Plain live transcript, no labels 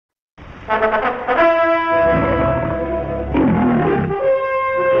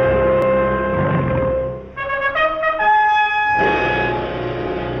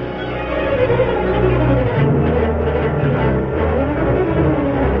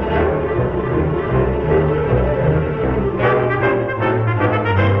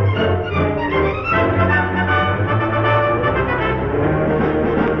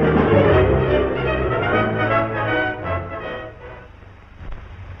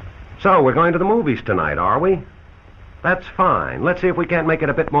So, we're going to the movies tonight, are we? That's fine. Let's see if we can't make it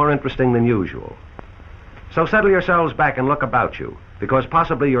a bit more interesting than usual. So settle yourselves back and look about you, because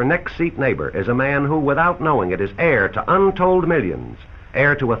possibly your next seat neighbor is a man who, without knowing it, is heir to untold millions,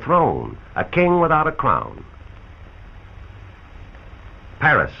 heir to a throne, a king without a crown.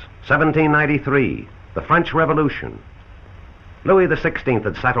 Paris, 1793, the French Revolution. Louis XVI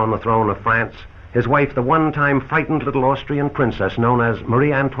had sat on the throne of France, his wife the one-time frightened little Austrian princess known as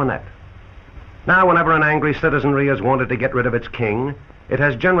Marie Antoinette. Now, whenever an angry citizenry has wanted to get rid of its king, it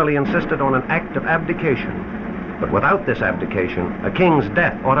has generally insisted on an act of abdication. But without this abdication, a king's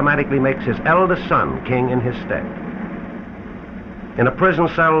death automatically makes his eldest son king in his stead. In a prison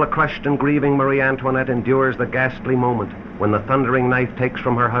cell, the crushed and grieving Marie Antoinette endures the ghastly moment when the thundering knife takes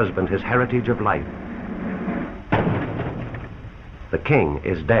from her husband his heritage of life. The king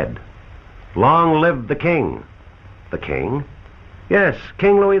is dead. Long live the king. The king? Yes,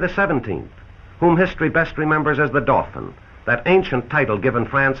 King Louis XVII, whom history best remembers as the Dauphin, that ancient title given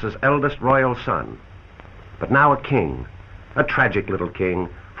France's eldest royal son. But now a king, a tragic little king,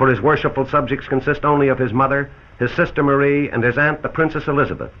 for his worshipful subjects consist only of his mother, his sister Marie, and his aunt, the Princess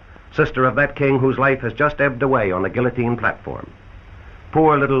Elizabeth, sister of that king whose life has just ebbed away on the guillotine platform.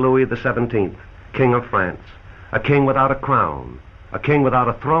 Poor little Louis XVII, King of France, a king without a crown, a king without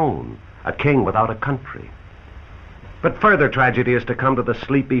a throne, a king without a country. But further tragedy is to come to the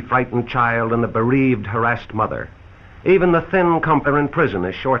sleepy, frightened child and the bereaved, harassed mother. Even the thin comforter in prison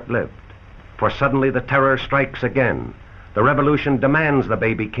is short-lived, for suddenly the terror strikes again. The revolution demands the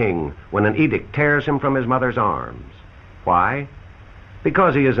baby king when an edict tears him from his mother's arms. Why?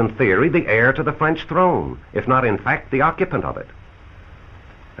 Because he is in theory the heir to the French throne, if not in fact the occupant of it.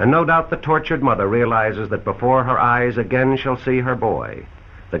 And no doubt the tortured mother realizes that before her eyes again shall see her boy,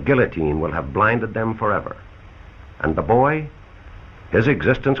 the guillotine will have blinded them forever. And the boy? His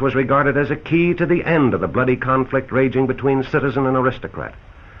existence was regarded as a key to the end of the bloody conflict raging between citizen and aristocrat,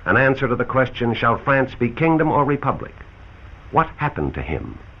 an answer to the question, shall France be kingdom or republic? What happened to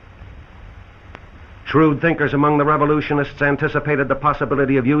him? Shrewd thinkers among the revolutionists anticipated the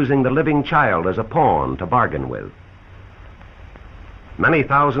possibility of using the living child as a pawn to bargain with. Many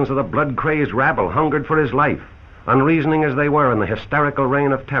thousands of the blood-crazed rabble hungered for his life, unreasoning as they were in the hysterical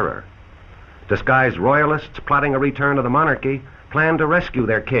reign of terror. Disguised royalists plotting a return to the monarchy planned to rescue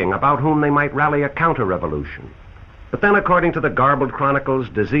their king, about whom they might rally a counter-revolution. But then, according to the garbled chronicles,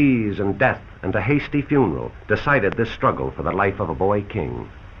 disease and death and a hasty funeral decided this struggle for the life of a boy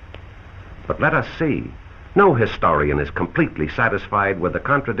king. But let us see. No historian is completely satisfied with the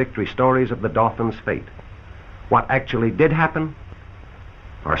contradictory stories of the Dauphin's fate. What actually did happen?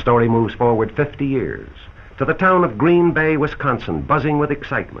 Our story moves forward 50 years, to the town of Green Bay, Wisconsin, buzzing with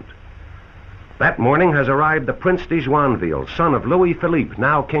excitement. That morning has arrived the Prince de Joinville, son of Louis Philippe,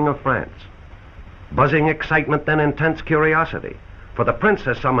 now King of France. Buzzing excitement, then intense curiosity, for the prince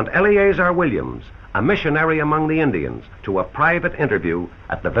has summoned Eleazar Williams, a missionary among the Indians, to a private interview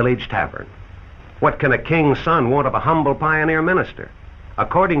at the village tavern. What can a king's son want of a humble pioneer minister?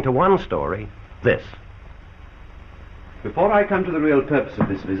 According to one story, this. Before I come to the real purpose of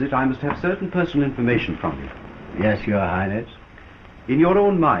this visit, I must have certain personal information from you. Yes, Your Highness. In your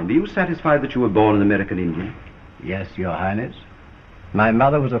own mind, are you satisfied that you were born an American Indian? Yes, Your Highness. My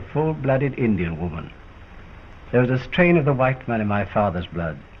mother was a full-blooded Indian woman. There was a strain of the white man in my father's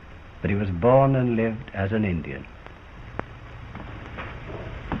blood, but he was born and lived as an Indian.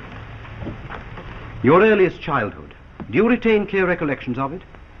 Your earliest childhood, do you retain clear recollections of it?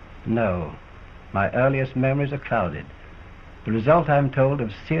 No. My earliest memories are clouded. The result, I'm told,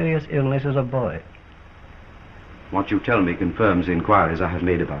 of serious illness as a boy. What you tell me confirms the inquiries I have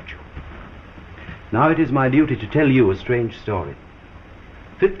made about you. Now it is my duty to tell you a strange story.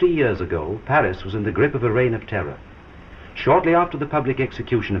 50 years ago, Paris was in the grip of a reign of terror. Shortly after the public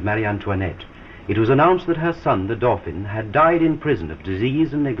execution of Marie Antoinette, it was announced that her son, the Dauphin, had died in prison of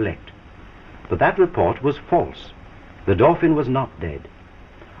disease and neglect. But that report was false. The Dauphin was not dead.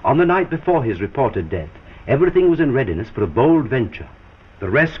 On the night before his reported death, everything was in readiness for a bold venture, the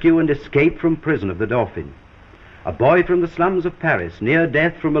rescue and escape from prison of the Dauphin. A boy from the slums of Paris, near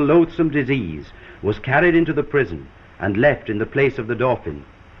death from a loathsome disease, was carried into the prison and left in the place of the Dauphin.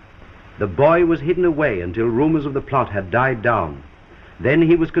 The boy was hidden away until rumors of the plot had died down. Then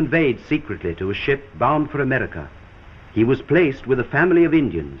he was conveyed secretly to a ship bound for America. He was placed with a family of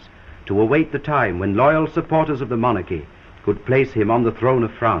Indians to await the time when loyal supporters of the monarchy could place him on the throne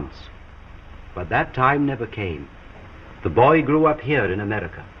of France. But that time never came. The boy grew up here in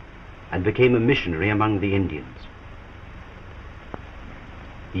America and became a missionary among the Indians.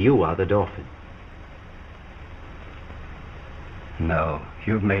 You are the Dauphin. No,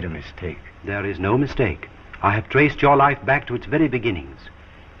 you've made a mistake. There is no mistake. I have traced your life back to its very beginnings.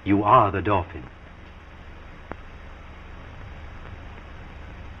 You are the Dauphin.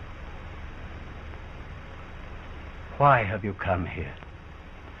 Why have you come here?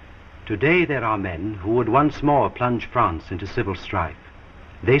 Today there are men who would once more plunge France into civil strife.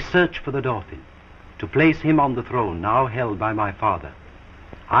 They search for the Dauphin, to place him on the throne now held by my father.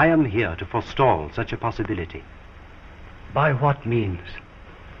 I am here to forestall such a possibility. By what means?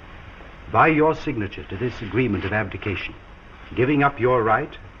 By your signature to this agreement of abdication, giving up your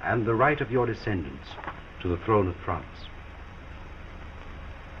right and the right of your descendants to the throne of France.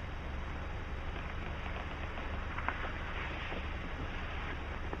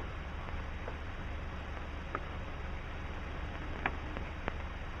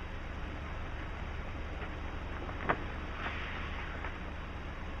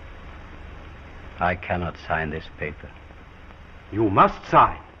 I cannot sign this paper. You must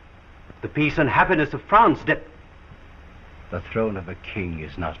sign. The peace and happiness of France The throne of a king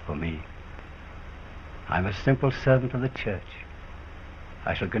is not for me. I'm a simple servant of the church.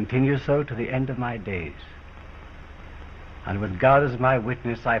 I shall continue so to the end of my days. And with God as my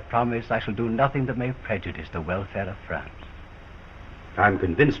witness, I promise I shall do nothing that may prejudice the welfare of France. I'm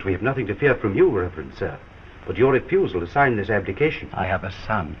convinced we have nothing to fear from you, Reverend Sir. But your refusal to sign this abdication... I have a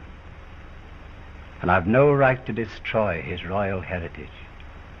son. And I've no right to destroy his royal heritage.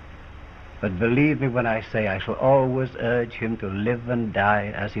 But believe me when I say I shall always urge him to live and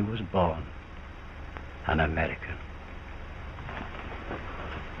die as he was born, an American.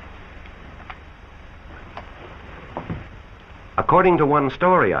 According to one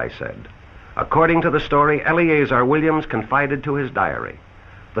story, I said. According to the story Eleazar Williams confided to his diary.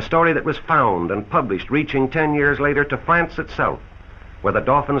 The story that was found and published, reaching 10 years later to France itself, where the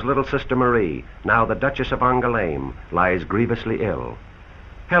Dauphin's little sister Marie, now the Duchess of Angoulême, lies grievously ill.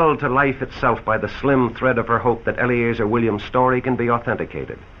 Held to life itself by the slim thread of her hope that Eleazar Williams' story can be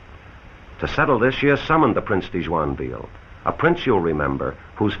authenticated. To settle this, she has summoned the Prince de Joinville, a prince, you'll remember,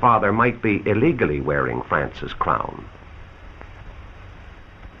 whose father might be illegally wearing France's crown.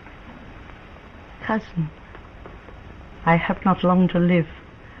 Cousin, I have not long to live.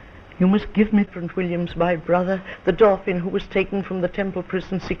 You must give me Prince Williams, my brother, the Dauphin who was taken from the Temple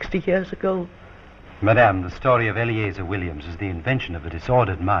prison 60 years ago. Madame, the story of Eleazar Williams is the invention of a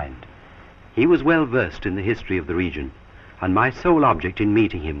disordered mind. He was well versed in the history of the region, and my sole object in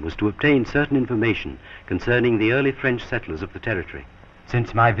meeting him was to obtain certain information concerning the early French settlers of the territory.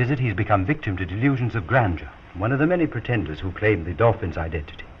 Since my visit, he's become victim to delusions of grandeur, one of the many pretenders who claim the Dauphin's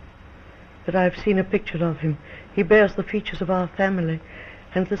identity. But I've seen a picture of him. He bears the features of our family.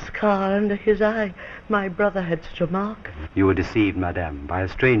 And the scar under his eye. My brother had such a mark. You were deceived, Madame, by a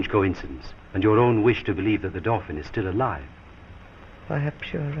strange coincidence, and your own wish to believe that the Dauphin is still alive.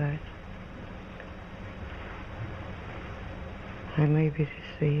 Perhaps you're right. I may be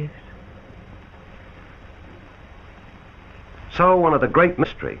deceived. So, one of the great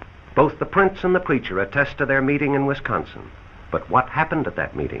mystery, both the prince and the preacher attest to their meeting in Wisconsin. But what happened at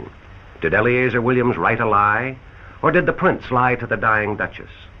that meeting? Did Eleazar Williams write a lie? Or did the prince lie to the dying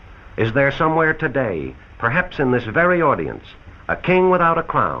duchess? Is there somewhere today, perhaps in this very audience, a king without a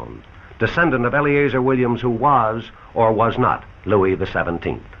crown, descendant of Eleazar Williams who was or was not Louis the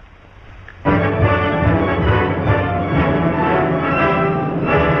 17th?